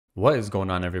What is going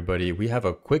on, everybody? We have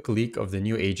a quick leak of the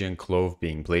new agent Clove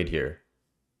being played here.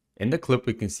 In the clip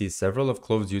we can see several of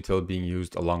Clove's util being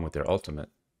used along with their ultimate.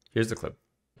 Here's the clip.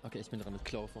 Okay, ich bin dran mit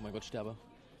Clove. Oh mein Gott, sterbe.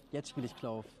 Jetzt spiele ich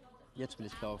Clove. Jetzt spiele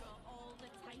ich Clove.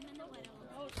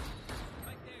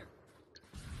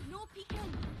 No peeking.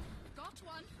 Got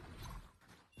one.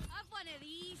 Have one of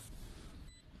these.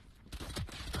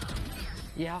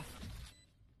 Ja.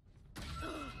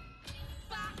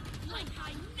 Back like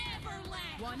I never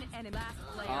left. One enemy last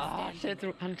player Ah,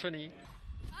 standing. shit, Anthony.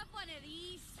 Have one of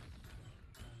these.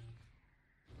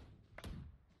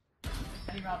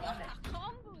 A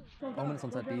combo. Omen ist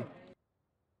on side B.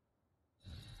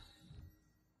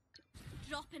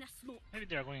 Drop in a smoke. Maybe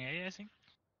they're going A, I think.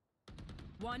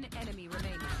 One enemy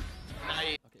remaining.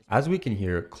 As we can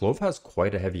hear, Clove has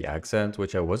quite a heavy accent,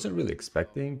 which I wasn't really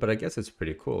expecting, but I guess it's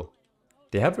pretty cool.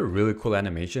 They have a really cool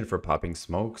animation for popping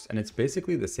smokes, and it's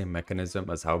basically the same mechanism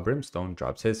as how Brimstone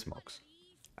drops his smokes.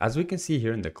 As we can see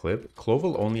here in the clip, Clove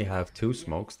will only have 2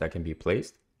 smokes that can be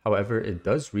placed, however it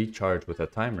does recharge with a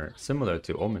timer, similar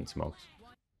to Omen smokes.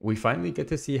 We finally get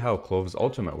to see how Clove's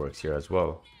ultimate works here as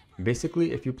well.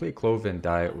 Basically, if you play Clove and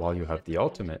die while you have the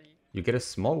ultimate, you get a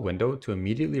small window to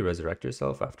immediately resurrect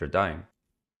yourself after dying.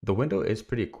 The window is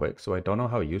pretty quick, so I don't know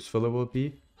how useful it will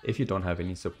be if you don't have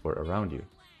any support around you.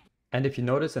 And if you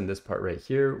notice in this part right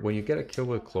here, when you get a kill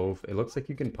with Clove, it looks like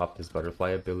you can pop this butterfly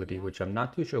ability, which I'm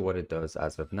not too sure what it does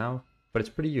as of now, but it's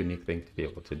a pretty unique thing to be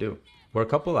able to do. We're a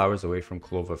couple hours away from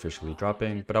Clove officially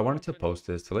dropping, but I wanted to post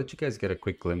this to let you guys get a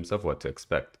quick glimpse of what to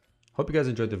expect. Hope you guys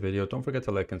enjoyed the video, don't forget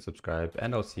to like and subscribe,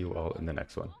 and I'll see you all in the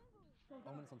next one.